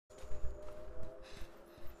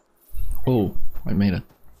Oh, I made it.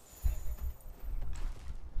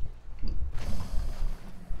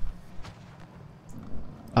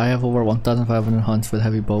 I have over 1,500 hunts with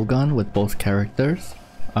heavy bowgun with both characters.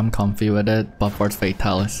 I'm comfy with it, but for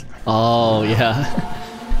Fatalis. Oh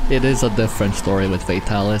yeah, it is a different story with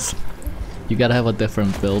Fatalis. You gotta have a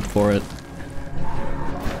different build for it.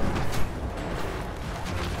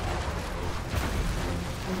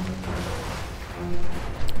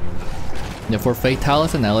 Yeah, for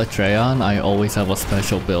Fatalis and Elytreon, I always have a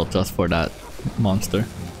special build just for that monster.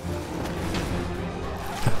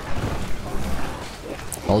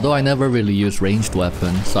 Although I never really use ranged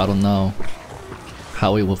weapons, so I don't know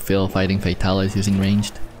how it will feel fighting Fatalis using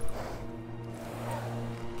ranged.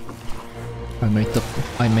 I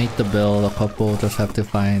made the build, a couple just have to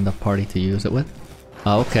find a party to use it with.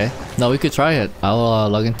 Oh, okay. No, we could try it. I'll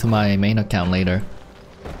log into my main account later.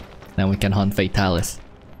 Then we can hunt Fatalis.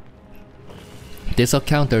 This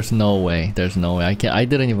account, there's no way. There's no way. I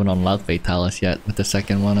didn't even unlock Fatalis yet with the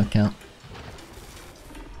second one account.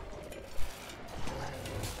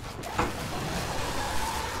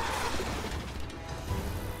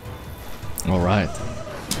 Alright.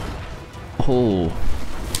 Oh.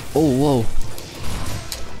 Oh, whoa.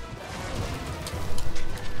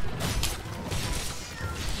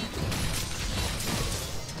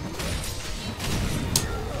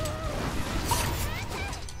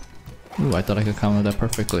 Ooh, I thought I could counter that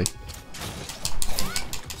perfectly.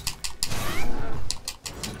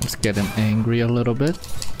 Let's get him angry a little bit.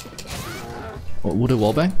 Oh, would it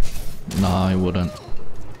wallbang? No, it wouldn't.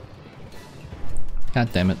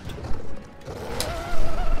 God damn it.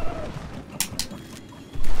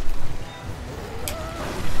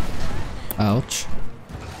 Ouch.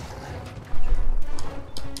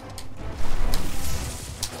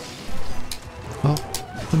 Oh,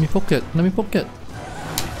 let me poke it. Let me poke it.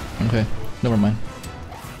 Okay, never mind.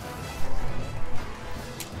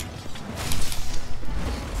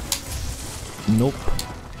 Nope.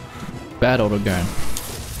 Bad Odogaron.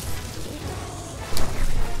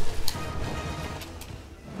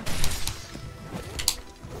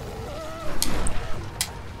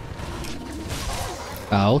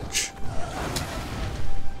 Ouch.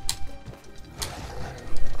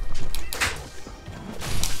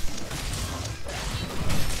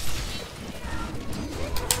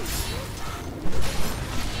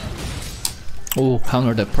 Oh,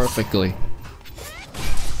 countered it perfectly.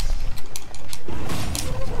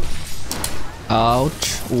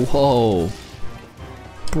 Ouch. Whoa.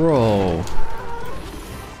 Bro.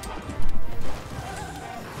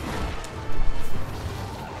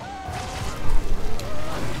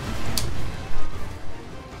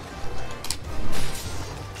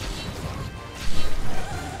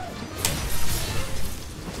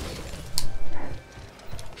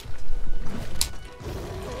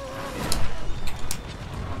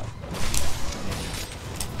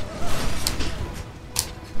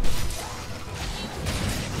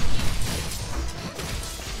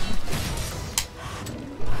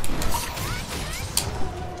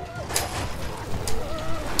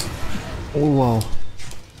 Oh, wow.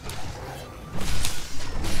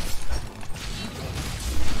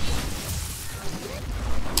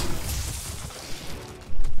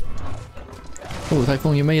 Oh,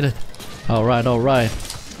 Typhoon, you made it. Alright, alright.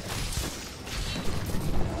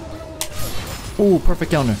 Oh,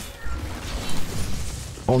 perfect counter.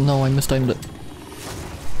 Oh no, I mistimed it.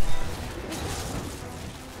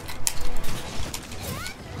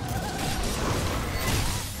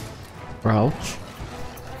 Ouch.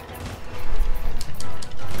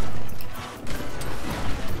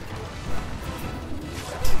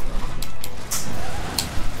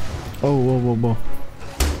 Oh, whoa, whoa, whoa.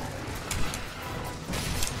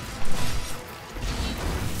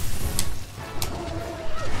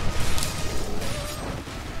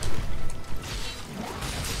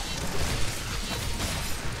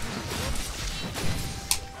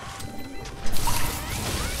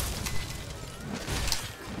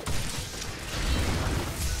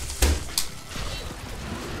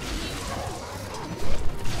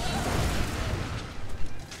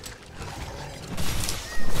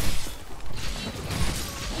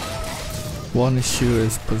 One issue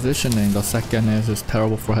is positioning, the second is it's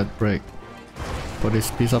terrible for head break. But it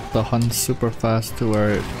speeds up the hunt super fast to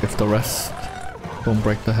where if the rest don't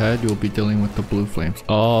break the head, you'll be dealing with the blue flames.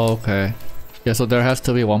 Oh, okay. Yeah, so there has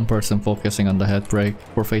to be one person focusing on the head break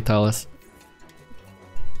for Fatalis.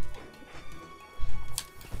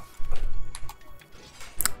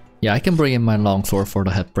 Yeah, I can bring in my longsword for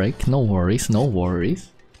the head break. No worries, no worries.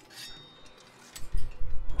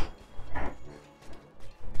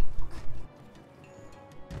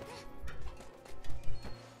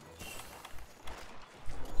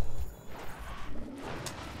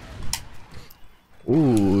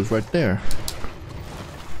 Ooh, it's right there.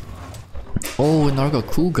 Oh,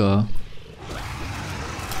 Nargacuga.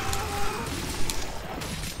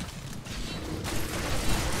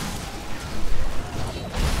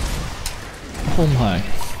 Oh my.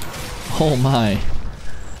 Oh my.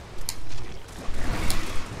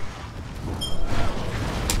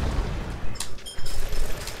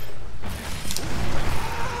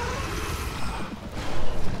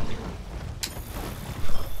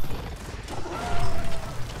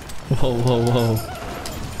 Whoa, whoa, whoa.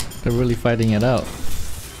 They're really fighting it out.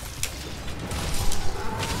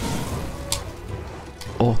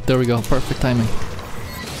 Oh, there we go. Perfect timing.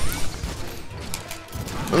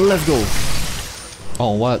 Let's go.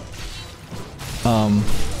 Oh, what?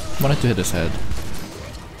 Wanted to hit his head.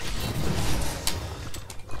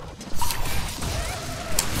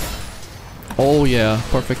 Oh yeah,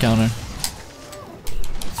 perfect counter.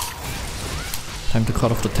 Time to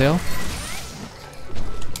cut off the tail.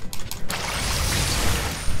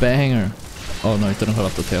 Banger. Oh no, it didn't cut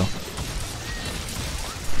off the tail.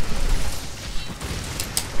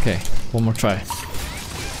 Okay, one more try.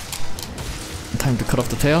 Time to cut off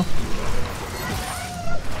the tail.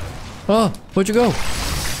 Oh, where'd you go?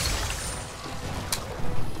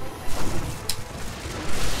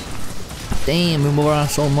 Damn, we move around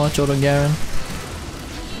so much, Odogaron.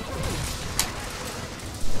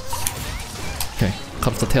 Okay,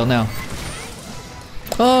 cut off the tail now.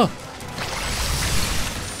 Oh!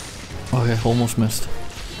 Okay, almost missed.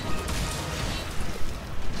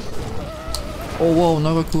 Oh, whoa,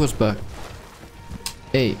 Nagakuga's back.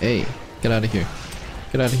 Hey, hey, get out of here.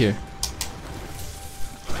 Get out of here.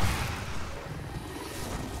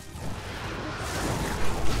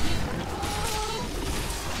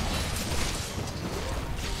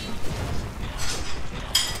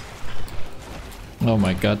 Oh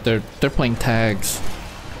my god, they're playing tags.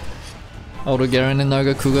 Odogaron and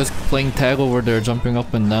Nagakuga's playing tag over there, jumping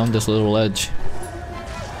up and down this little ledge.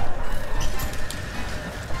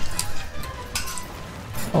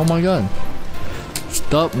 Oh my god.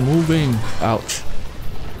 Stop moving. Ouch.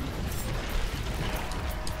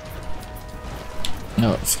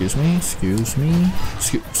 No, excuse me, excuse me,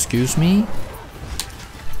 excuse me.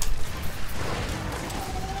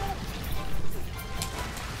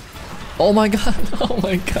 Oh my god, oh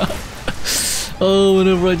my god. Oh,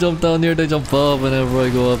 whenever I jump down here, they jump up. Whenever I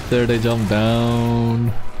go up there, they jump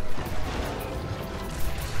down.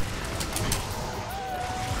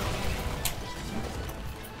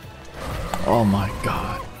 Oh my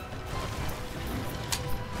god.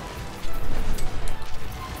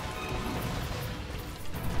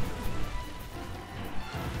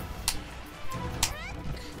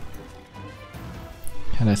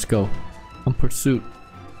 Okay, let's go. On pursuit.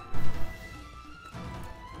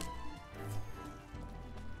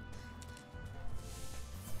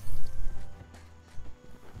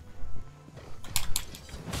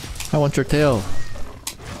 I want your tail.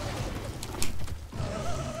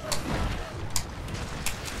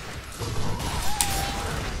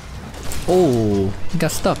 Oh, he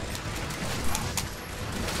got stuck.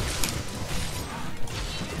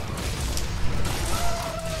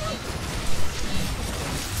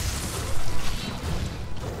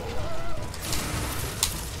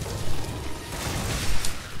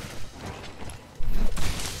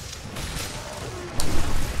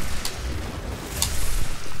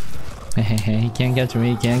 He can't catch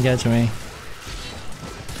me, he can't catch me.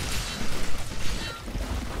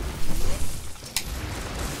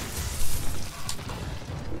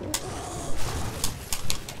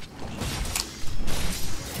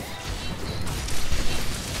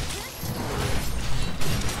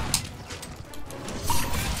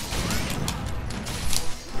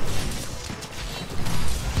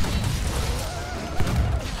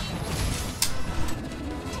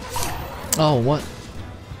 Oh, what?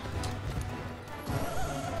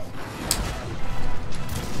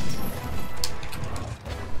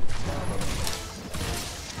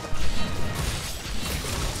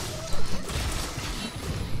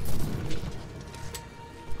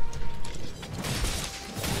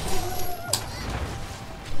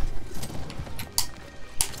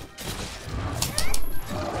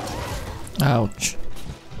 Ouch.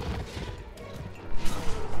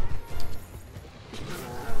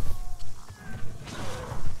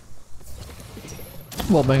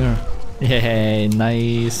 Wall banger. Yay,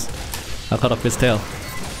 nice. I cut off his tail.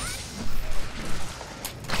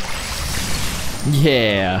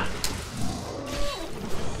 Yeah.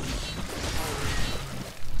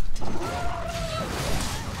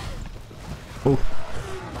 Oh.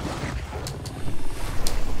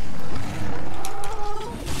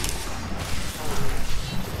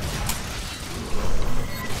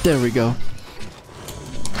 There we go.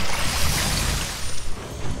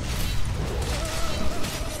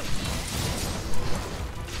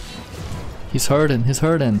 He's hurting, he's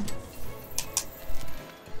hurting.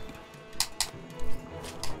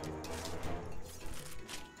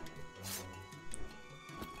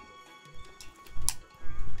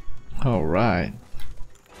 All right.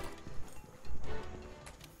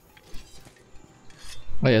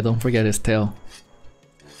 Oh yeah, don't forget his tail.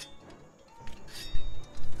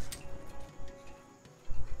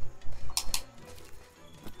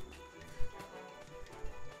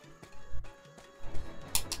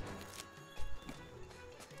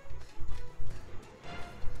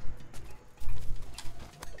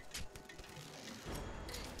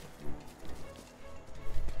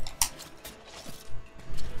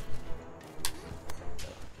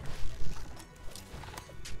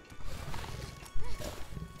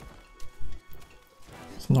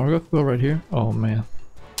 Narga go right here? Oh man.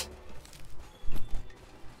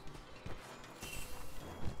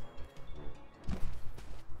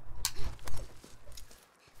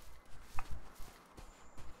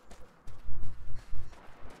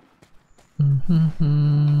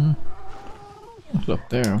 It's up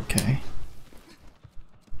there, okay.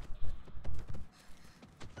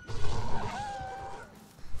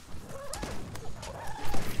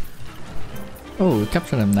 Oh, we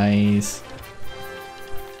captured him, nice.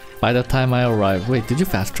 By the time I arrived, wait, did you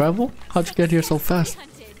fast travel? How'd you get here so fast?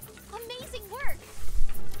 Amazing work.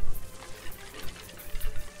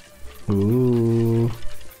 Ooh.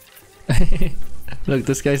 Look,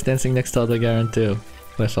 this guy's dancing next to Odogaron too.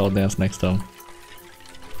 Let's all dance next to him.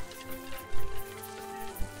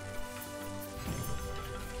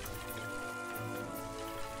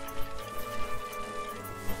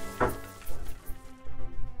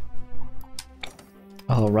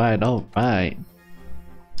 Alright, alright.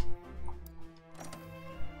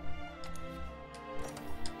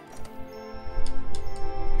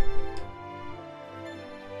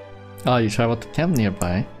 Oh, you traveled to camp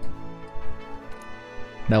nearby.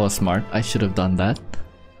 That was smart. I should have done that.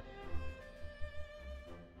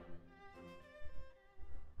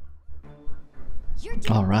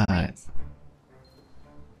 Alright.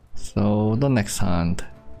 So, the next hunt.